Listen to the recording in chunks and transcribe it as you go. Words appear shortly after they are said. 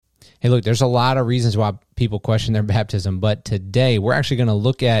Hey, look, there's a lot of reasons why people question their baptism, but today we're actually going to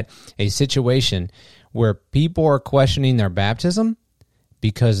look at a situation where people are questioning their baptism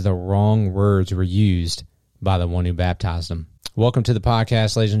because the wrong words were used by the one who baptized them. Welcome to the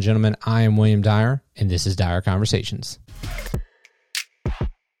podcast, ladies and gentlemen. I am William Dyer, and this is Dyer Conversations.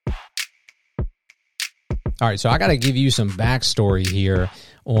 All right, so I got to give you some backstory here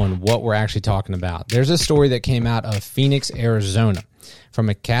on what we're actually talking about. There's a story that came out of Phoenix, Arizona, from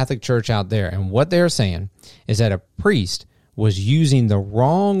a Catholic church out there, and what they're saying is that a priest was using the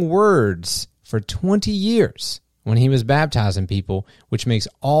wrong words for 20 years when he was baptizing people, which makes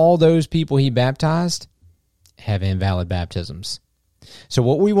all those people he baptized have invalid baptisms. So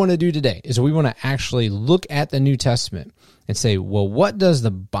what we want to do today is we want to actually look at the New Testament and say, well, what does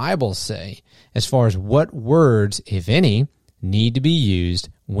the Bible say as far as what words, if any, need to be used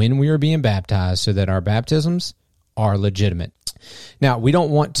when we are being baptized so that our baptisms are legitimate? Now, we don't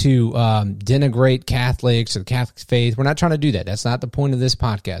want to denigrate Catholics or the Catholic faith. We're not trying to do that. That's not the point of this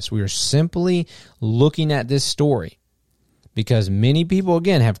podcast. We are simply looking at this story because many people,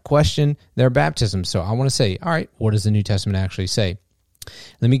 again, have questioned their baptism. So I want to say, all right, what does the New Testament actually say?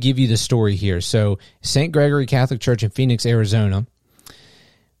 Let me give you the story here. So St. Gregory Catholic Church in Phoenix, Arizona,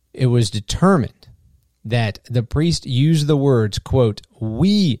 it was determined that the priest used the words, quote,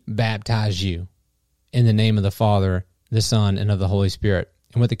 "We baptize you in the name of the Father, the Son, and of the Holy Spirit."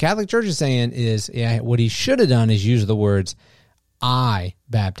 And what the Catholic Church is saying is, what he should have done is use the words, "I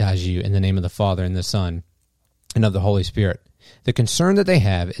baptize you in the name of the Father and the Son and of the Holy Spirit." The concern that they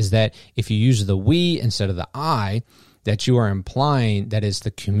have is that if you use the "we" instead of the "I," that you are implying that it's the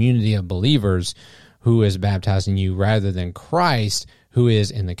community of believers who is baptizing you rather than Christ, who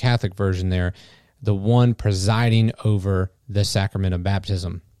is, in the Catholic version there, the one presiding over the sacrament of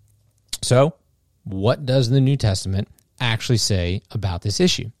baptism. So, what does the New Testament actually say about this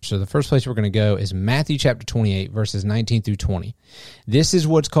issue? So the first place we're going to go is Matthew chapter 28, verses 19 through 20. This is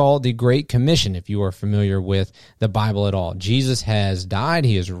what's called the Great Commission, if you are familiar with the Bible at all. Jesus has died.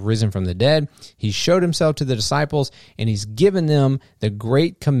 He has risen from the dead. He showed himself to the disciples, and he's given them the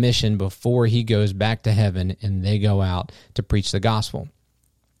Great Commission before he goes back to heaven, and they go out to preach the gospel.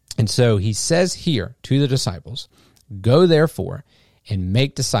 And so he says here to the disciples, "Go therefore and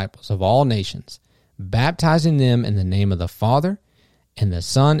make disciples of all nations, baptizing them in the name of the Father and the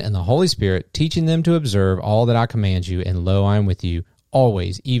Son and the Holy Spirit, teaching them to observe all that I command you, and lo, I am with you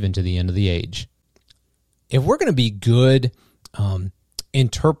always, even to the end of the age." If we're going to be good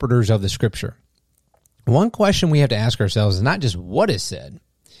interpreters of the Scripture, one question we have to ask ourselves is not just what is said,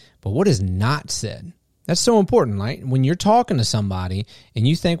 but what is not said. That's so important, right? When you're talking to somebody and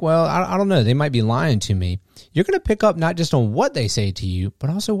you think, well, I don't know, they might be lying to me, you're going to pick up not just on what they say to you,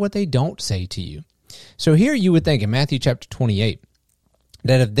 but also what they don't say to you. So here you would think in Matthew chapter 28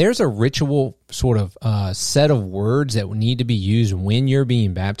 that if there's a ritual sort of set of words that need to be used when you're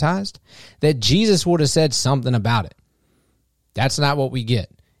being baptized, that Jesus would have said something about it. That's not what we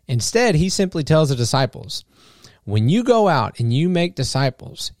get. Instead, he simply tells the disciples, when you go out and you make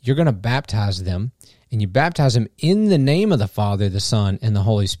disciples, you're going to baptize them, and you baptize them in the name of the Father, the Son, and the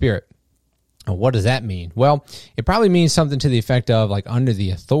Holy Spirit. Now, what does that mean? Well, it probably means something to the effect of like under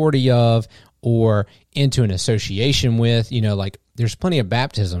the authority of, or into an association with, like there's plenty of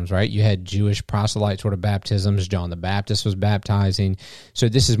baptisms, right? You had Jewish proselyte sort of baptisms. John the Baptist was baptizing. So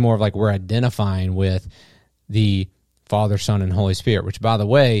this is more of like we're identifying with the Father, Son, and Holy Spirit, which, by the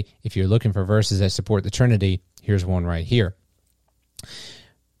way, if you're looking for verses that support the Trinity, here's one right here.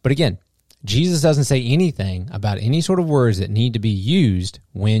 But again, Jesus doesn't say anything about any sort of words that need to be used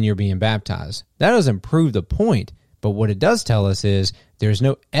when you're being baptized. That doesn't prove the point, but what it does tell us is there's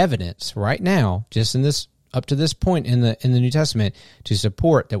no evidence right now, just in this up to this point in the New Testament, to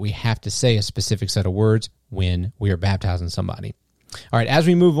support that we have to say a specific set of words when we are baptizing somebody. All right, as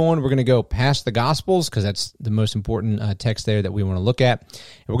we move on, we're going to go past the Gospels because that's the most important text there that we want to look at.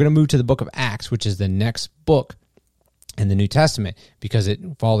 And we're going to move to the book of Acts, which is the next book in the New Testament, because it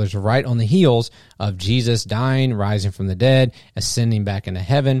follows right on the heels of Jesus dying, rising from the dead, ascending back into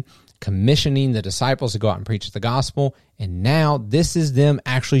heaven, commissioning the disciples to go out and preach the gospel, and now this is them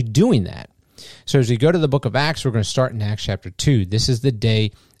actually doing that. So as we go to the book of Acts, we're going to start in Acts chapter 2. This is the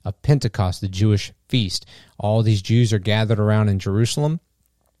day of Pentecost, the Jewish feast. All these Jews are gathered around in Jerusalem,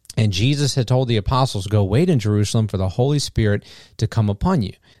 and Jesus had told the apostles, go wait in Jerusalem for the Holy Spirit to come upon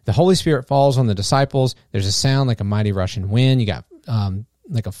you. The Holy Spirit falls on the disciples. There's a sound like a mighty rushing wind. You got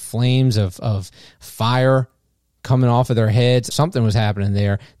like a flames of fire coming off of their heads. Something was happening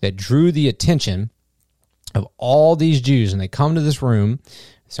there that drew the attention of all these Jews. And they come to this room,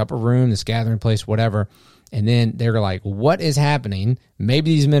 this upper room, this gathering place, whatever, And then they're like, what is happening?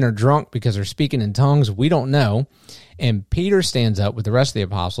 Maybe these men are drunk because they're speaking in tongues. We don't know. And Peter stands up with the rest of the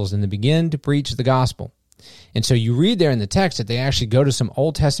apostles and they begin to preach the gospel. And so you read there in the text that they actually go to some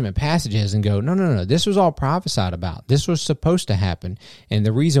Old Testament passages and go, no, this was all prophesied about. This was supposed to happen. And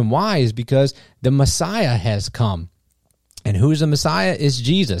the reason why is because the Messiah has come. And who's the Messiah? It's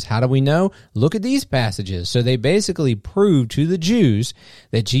Jesus. How do we know? Look at these passages. So they basically prove to the Jews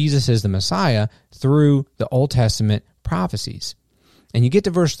that Jesus is the Messiah through the Old Testament prophecies. And you get to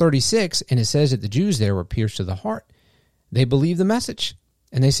verse 36, and it says that the Jews there were pierced to the heart. They believed the message.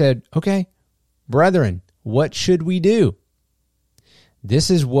 And they said, okay, brethren, what should we do? This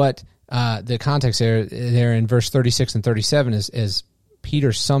is what the context there in verse 36 and 37 is as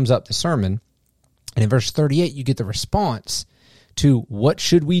Peter sums up the sermon. And in verse 38, you get the response to what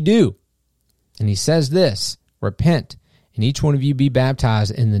should we do? And he says this, repent, and each one of you be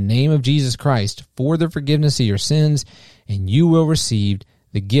baptized in the name of Jesus Christ for the forgiveness of your sins, and you will receive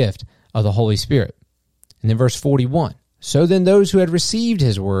the gift of the Holy Spirit. And then verse 41, so then those who had received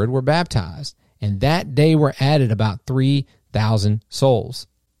his word were baptized, and that day were added about 3,000 souls.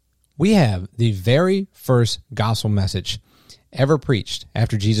 We have the very first gospel message ever preached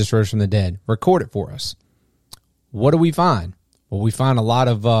after Jesus rose from the dead, recorded for us. What do we find? Well, we find a lot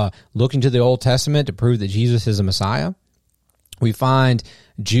of looking to the Old Testament to prove that Jesus is a Messiah. We find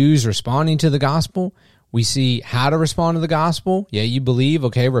Jews responding to the gospel. We see how to respond to the gospel. Yeah, you believe,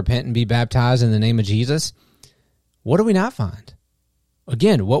 okay, repent and be baptized in the name of Jesus. What do we not find?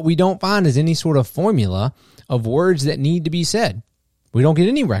 Again, what we don't find is any sort of formula of words that need to be said. We don't get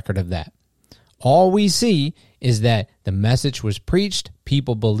any record of that. All we see is that the message was preached,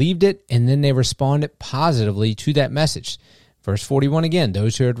 people believed it, and then they responded positively to that message. Verse 41 again,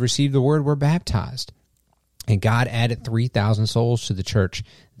 those who had received the word were baptized. And God added 3,000 souls to the church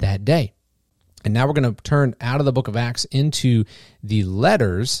that day. And now we're going to turn out of the book of Acts into the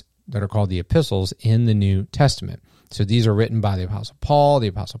letters that are called the epistles in the New Testament. So these are written by the Apostle Paul, the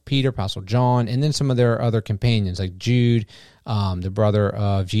Apostle Peter, Apostle John, and then some of their other companions like Jude, the brother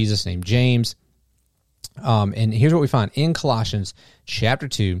of Jesus named James. And here's what we find in Colossians chapter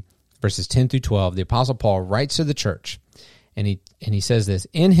 2, verses 10 through 12. The Apostle Paul writes to the church, and he says this,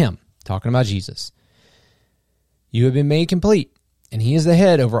 in him, talking about Jesus, you have been made complete, and he is the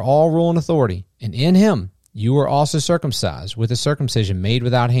head over all rule and authority. And in him you were also circumcised with a circumcision made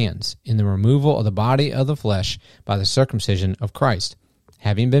without hands, in the removal of the body of the flesh by the circumcision of Christ,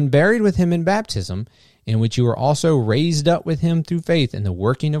 having been buried with him in baptism, in which you were also raised up with him through faith in the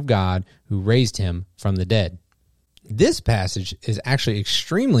working of God who raised him from the dead. This passage is actually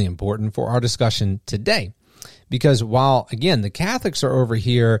extremely important for our discussion today, because while, again, the Catholics are over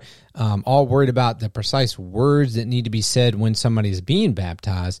here all worried about the precise words that need to be said when somebody is being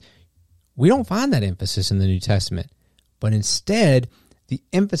baptized, we don't find that emphasis in the New Testament. But instead, the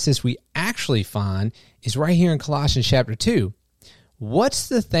emphasis we actually find is right here in Colossians chapter 2. What's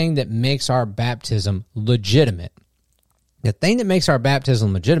the thing that makes our baptism legitimate? The thing that makes our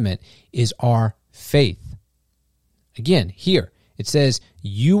baptism legitimate is our faith. Again, here, it says,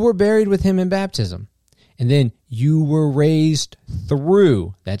 you were buried with him in baptism, and then you were raised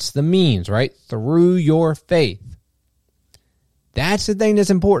through, that's the means, right? Through your faith. That's the thing that's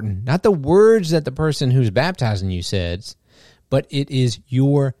important. Not the words that the person who's baptizing you says, but it is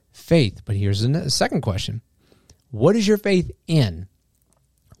your faith. But here's the second question. What is your faith in?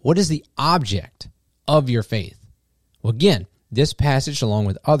 What is the object of your faith? Well, again, this passage, along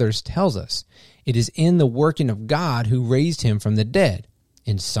with others, tells us it is in the working of God who raised him from the dead.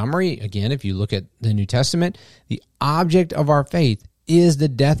 In summary, again, if you look at the New Testament, the object of our faith is the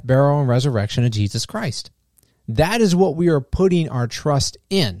death, burial, and resurrection of Jesus Christ. That is what we are putting our trust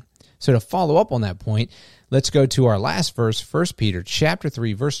in. So to follow up on that point, let's go to our last verse, 1 Peter chapter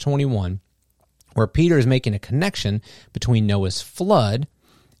 3, verse 21, where Peter is making a connection between Noah's flood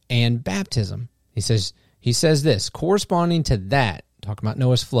and baptism. He says this, corresponding to that, talking about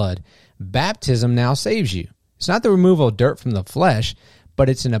Noah's flood, baptism now saves you. It's not the removal of dirt from the flesh, but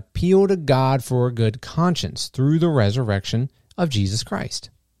it's an appeal to God for a good conscience through the resurrection of Jesus Christ.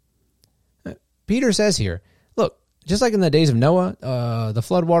 Peter says here, look, just like in the days of Noah, the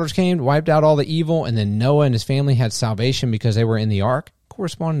flood waters came, wiped out all the evil, and then Noah and his family had salvation because they were in the ark.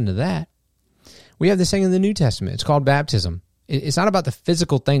 Corresponding to that, we have this thing in the New Testament. It's called baptism. It's not about the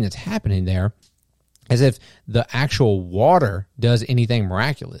physical thing that's happening there, as if the actual water does anything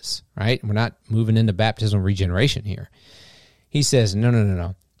miraculous, right? We're not moving into baptismal regeneration here. He says,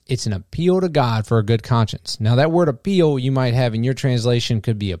 no. It's an appeal to God for a good conscience. Now, that word appeal you might have in your translation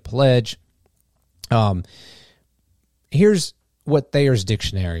could be a pledge. Here's what Thayer's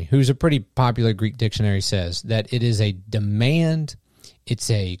dictionary, who's a pretty popular Greek dictionary, says, that it is a demand, it's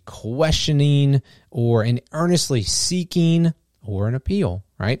a questioning, or an earnestly seeking, or an appeal,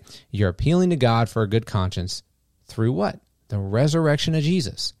 right? You're appealing to God for a good conscience through what? The resurrection of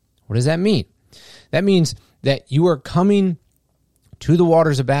Jesus. What does that mean? That means that you are coming to the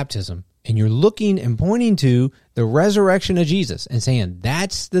waters of baptism and you're looking and pointing to the resurrection of Jesus and saying,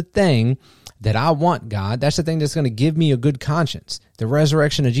 that's the thing that I want, God. That's the thing that's going to give me a good conscience, the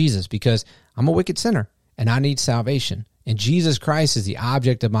resurrection of Jesus, because I'm a wicked sinner and I need salvation. And Jesus Christ is the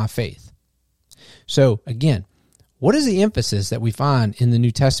object of my faith. So again, what is the emphasis that we find in the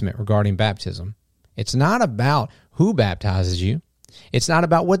New Testament regarding baptism? It's not about who baptizes you. It's not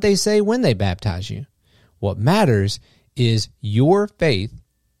about what they say when they baptize you. What matters is your faith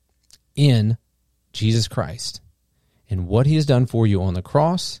in Jesus Christ and what he has done for you on the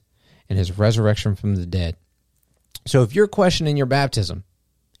cross and his resurrection from the dead. So if you're questioning your baptism,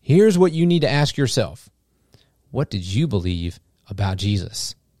 here's what you need to ask yourself. What did you believe about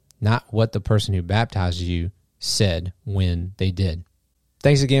Jesus? Not what the person who baptized you said when they did.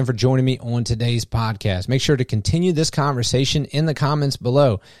 Thanks again for joining me on today's podcast. Make sure to continue this conversation in the comments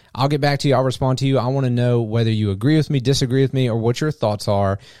below. I'll get back to you. I'll respond to you. I want to know whether you agree with me, disagree with me, or what your thoughts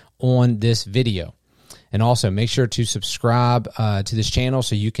are on this video. And also make sure to subscribe to this channel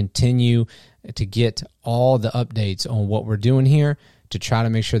so you continue to get all the updates on what we're doing here to try to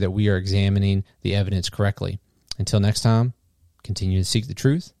make sure that we are examining the evidence correctly. Until next time, continue to seek the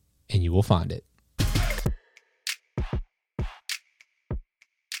truth and you will find it.